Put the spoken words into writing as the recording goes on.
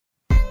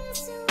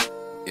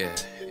Yeah,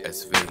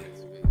 SV.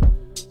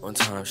 One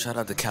time, shout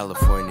out to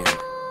California.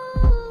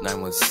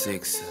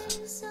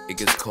 916. It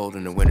gets cold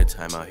in the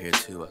wintertime out here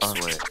too, I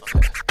swear.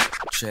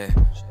 Check.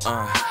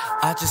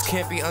 I just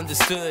can't be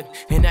understood,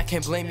 and I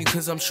can't blame you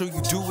cause I'm sure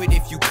you do it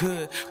if you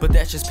could. But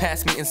that's just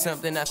past me and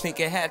something I think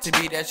it had to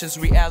be, that's just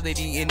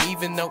reality. And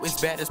even though it's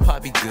bad, it's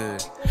probably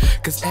good,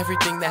 cause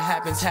everything that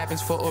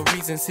happens for a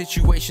reason.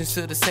 Situations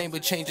still the same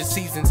but change the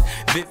seasons.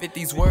 Vivid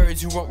these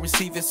words, you won't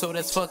receive it, so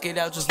that's fuck it,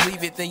 I'll just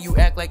leave it. Then you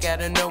act like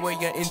out of nowhere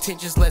your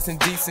intentions less than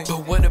decent.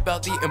 But what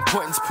about the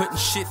importance, putting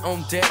shit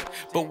on deck?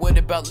 But what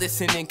about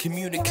listening,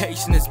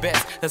 communication is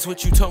best? That's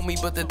what you told me,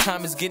 but the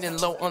time is getting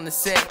low on the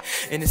set,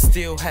 and it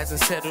still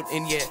hasn't settled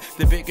in yet.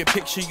 The bigger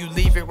picture, you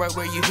leave it right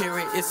where you hear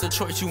it. It's a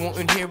choice, you won't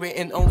inherit,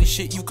 and only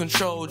shit you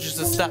control just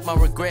to stop my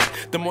regret.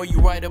 The more you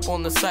write up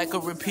on the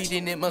cycle,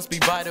 repeating it must be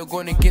vital.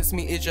 Going against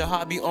me is your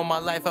hobby, on my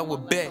life I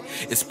would bet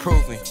it's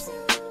proven.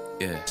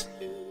 Yeah,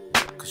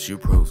 cause you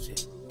proved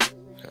it.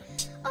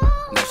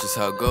 And that's just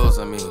how it goes,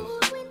 I mean,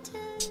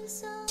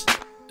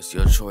 it's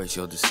your choice,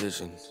 your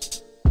decision.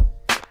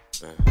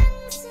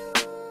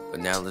 But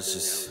now let's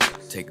just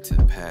take it to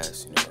the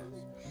past, you know,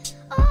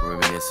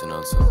 reminiscing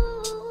on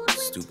some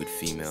stupid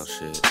female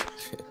shit.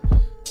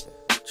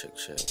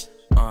 Check.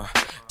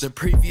 The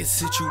previous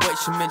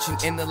situation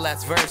mentioned in the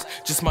last verse,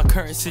 just my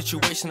current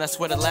situation, I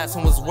swear the last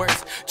one was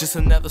worse. Just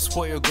another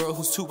spoiled girl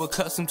who's too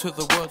accustomed to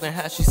the world and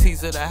how she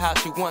sees it or how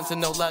she wants, and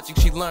no logic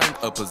she learned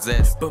or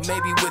possessed. But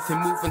maybe with it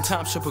moving,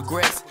 time should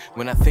progress.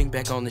 When I think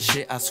back on the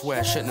shit, I swear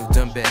I shouldn't have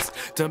done best.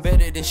 Done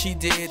better than she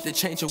did, the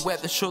change of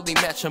weather surely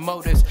match her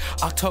motives.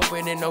 October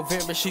and in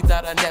November, she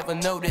thought I never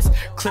noticed.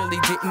 Clearly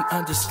didn't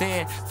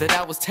understand that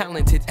I was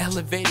talented,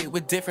 elevated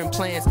with different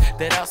plans.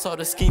 That I saw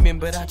the scheming,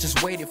 but I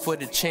just waited for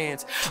the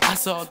chance. I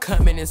saw it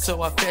coming, and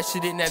so I fetched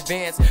it in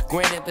advance.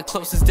 Granted, the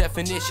closest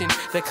definition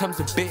that comes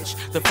to bitch,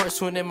 the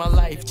first one in my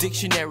life,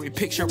 dictionary,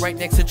 picture right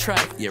next to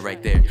tripe. Yeah,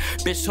 right there.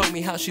 Bitch told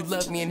me how she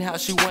loved me and how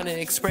she wanted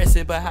to express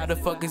it, but how the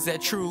fuck is that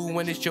true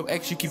when it's your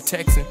ex you keep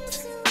texting?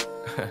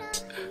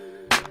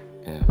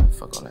 Yeah,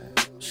 fuck all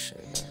that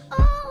shit,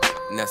 man.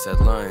 And that's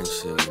that lying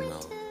shit, you know.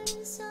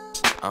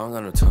 I don't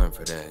got no time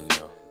for that, you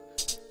know.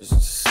 It's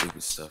just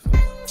stupid stuff, you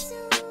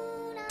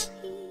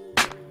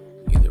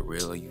know. Either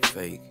real or you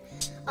fake.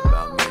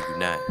 About me, you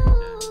not.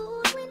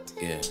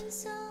 Yeah.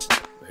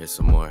 But here's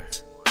some more.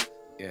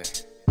 Yeah.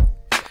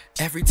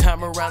 Every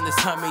time around this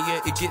time of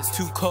year, it gets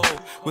too cold.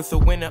 With the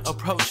winter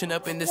approaching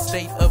up in the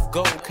state of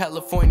gold,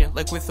 California.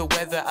 Like with the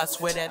weather, I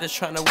swear that it's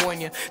trying to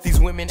warn you. These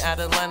women out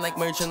of line like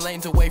merging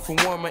lanes away from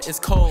warmer, it's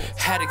cold.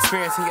 Had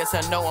experience, and yes I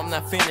know I'm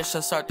not finished.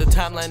 I start the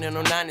timeline in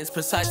 09, it's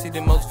precisely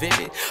the most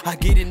vivid. I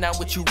get it, not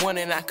what you want,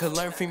 and I could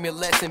learn from your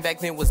lesson.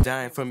 Back then was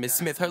dying from Miss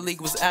Smith, her league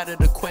was out of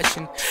the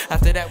question.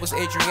 After that was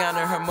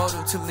Adriana, her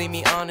motive to leave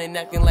me on and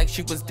acting like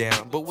she was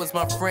down, but was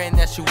my friend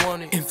that she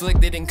wanted.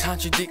 Inflicted and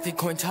contradicted,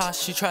 coin toss,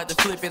 she tried to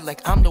flip it like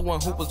I'm the one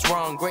who was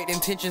wrong. Great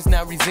intentions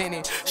now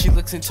resented. She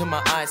looks into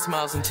my eyes,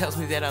 smiles, and tells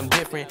me that I'm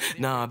different.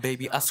 Nah,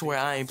 baby, I swear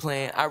I ain't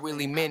playing. I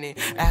really meant it.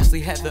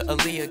 Ashley, Heather,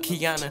 Aaliyah,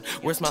 Kiana.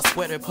 Where's my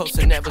sweater?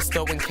 Poster never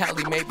stolen.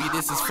 Cali, maybe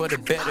this is for the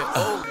better.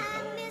 Oh,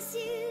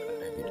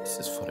 maybe this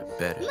is for the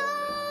better.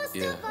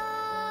 Yeah.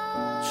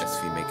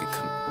 SV, make it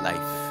come to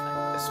life.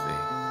 SV.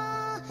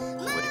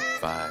 What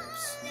it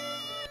vibes.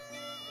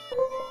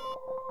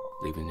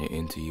 Leaving it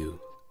into you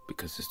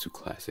because it's too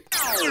classic.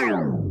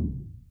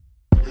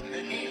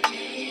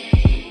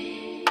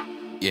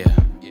 Yeah,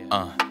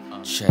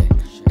 check,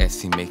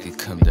 SV, make it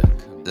come to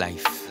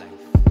life.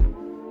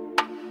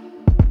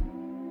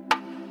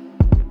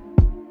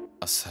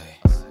 I say.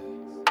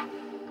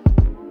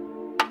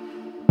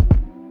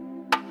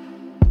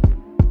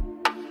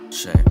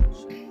 Check.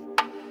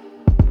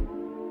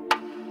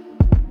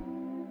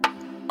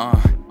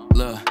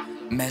 Look.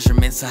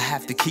 Measurements, I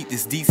have to keep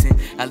this decent.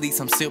 At least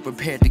I'm still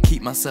prepared to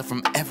keep myself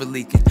from ever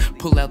leaking.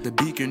 Pull out the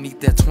beaker,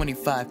 need that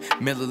 25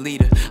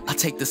 milliliter. I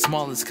take the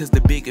smallest cause the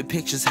bigger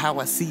picture's how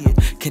I see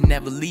it. Can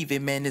never leave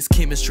it, man, this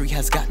chemistry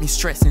has got me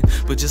stressing.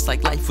 But just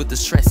like life with the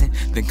stressing,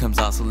 then comes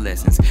also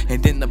lessons.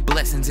 And then the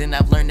blessings, and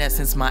I've learned that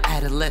since my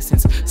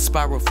adolescence.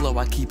 Spiral flow,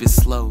 I keep it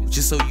slow,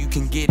 just so you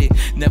can get it.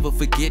 Never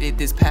forget it,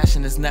 this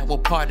passion is not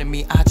what part of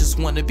me. I just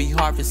wanna be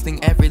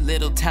harvesting every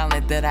little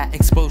talent that I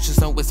expose,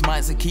 just so it's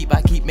mine to keep.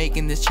 I keep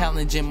making this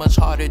challenge much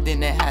harder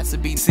than it has to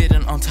be.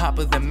 Sitting on top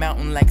of the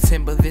mountain like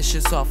timber, this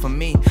shit's all for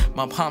me.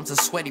 My palms are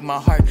sweaty, my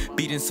heart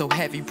beating so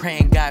heavy.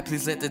 Praying God,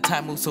 please let the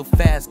time move so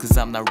fast, cause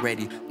I'm not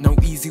ready. No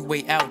easy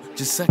way out,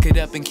 just suck it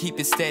up and keep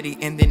it steady.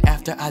 And then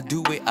after I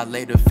do it, I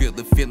later feel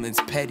the feelings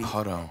petty.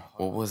 Hold on,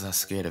 what was I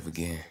scared of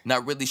again?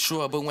 Not really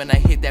sure, but when I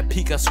hit that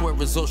peak, I swear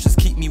results just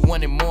keep me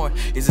wanting more.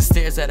 Is the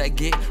stares that I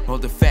get, or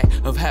the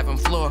fact of having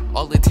floor?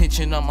 All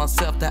attention on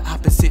myself, the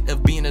opposite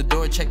of being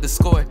adored. Check the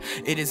score,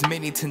 it is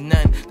many to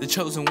none. The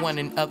chosen one,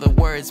 in other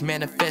words,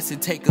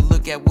 manifested. Take a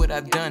look at what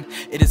I've done.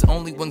 It is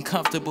only when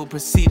comfortable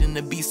proceeding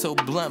to be so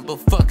blunt. But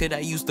fuck it, I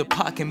used to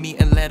pocket me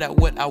and let out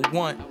what I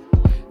want.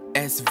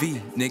 SV,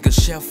 nigga,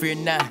 shall fear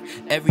not.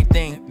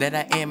 Everything that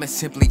I am is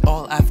simply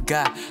all I've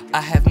got.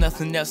 I have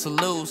nothing else to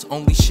lose,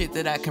 only shit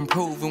that I can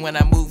prove. And when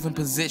I move in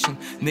position,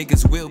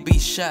 niggas will be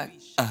shocked.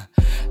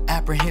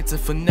 Apprehensive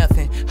for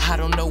nothing, I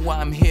don't know why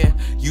I'm here.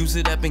 Use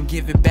it up and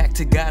give it back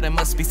to God, I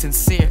must be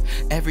sincere.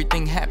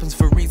 Everything happens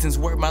for reasons,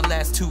 worth my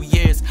last 2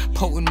 years.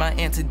 Potent my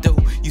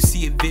antidote, you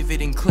see it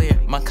vivid and clear.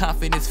 My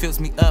confidence fills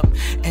me up,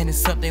 and it's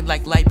something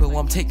like lipo.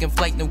 I'm taking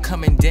flight, no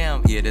coming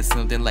down. Yeah, there's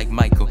something like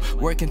Michael,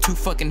 working too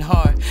fucking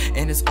hard,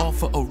 and it's all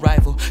for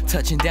arrival.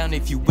 Touching down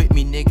if you with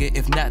me, nigga.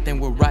 If not, then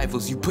we're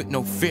rivals. You put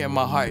no fear in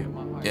my heart.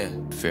 Yeah,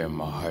 fear in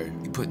my heart.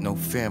 You put no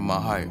fear in my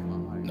heart.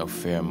 No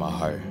fear in my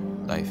heart.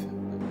 Life.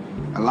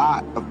 A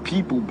lot of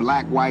people,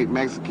 black, white,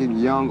 Mexican,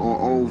 young or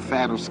old,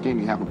 fat or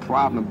skinny, have a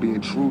problem being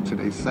true to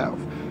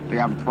themselves. They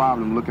have a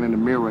problem looking in the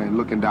mirror and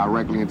looking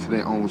directly into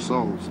their own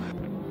souls.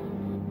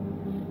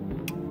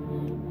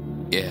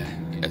 Yeah,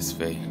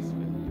 SV.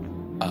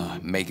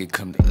 Make it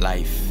come to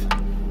life.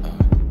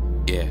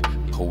 Yeah,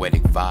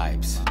 poetic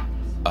vibes.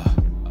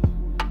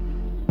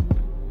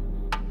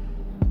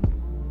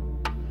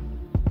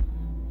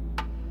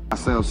 I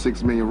sell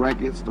 6 million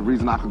records. The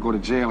reason I could go to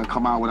jail and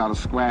come out without a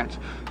scratch,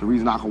 the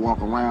reason I can walk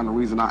around, the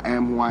reason I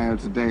am who I am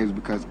today is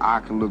because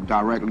I can look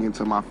directly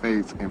into my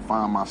face and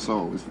find my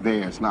soul. It's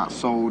there. It's not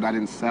sold. I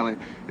didn't sell it.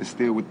 It's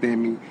still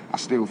within me. I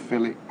still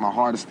feel it. My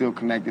heart is still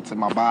connected to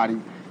my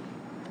body.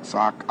 So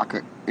I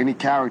could, any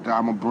character,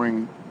 I'm gonna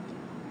bring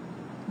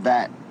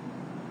that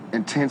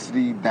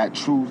intensity, that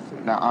truth,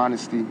 that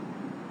honesty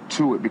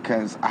to it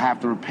because I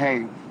have to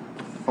repay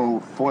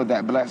for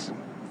that blessing.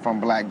 From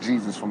Black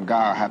Jesus, from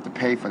God, I have to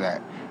pay for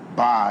that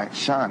by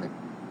shining.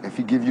 If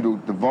he give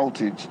you the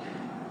voltage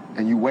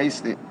and you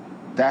waste it,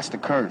 that's the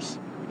curse.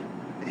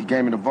 He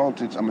gave me the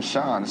voltage, I'm gonna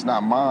shine. It's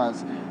not mine,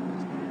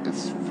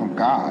 it's from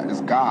God,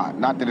 it's God.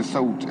 Not that it's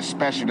so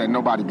special that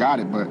nobody got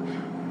it, but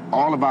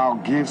all of our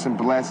gifts and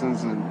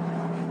blessings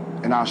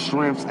and our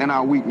strengths and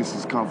our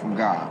weaknesses come from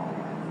God.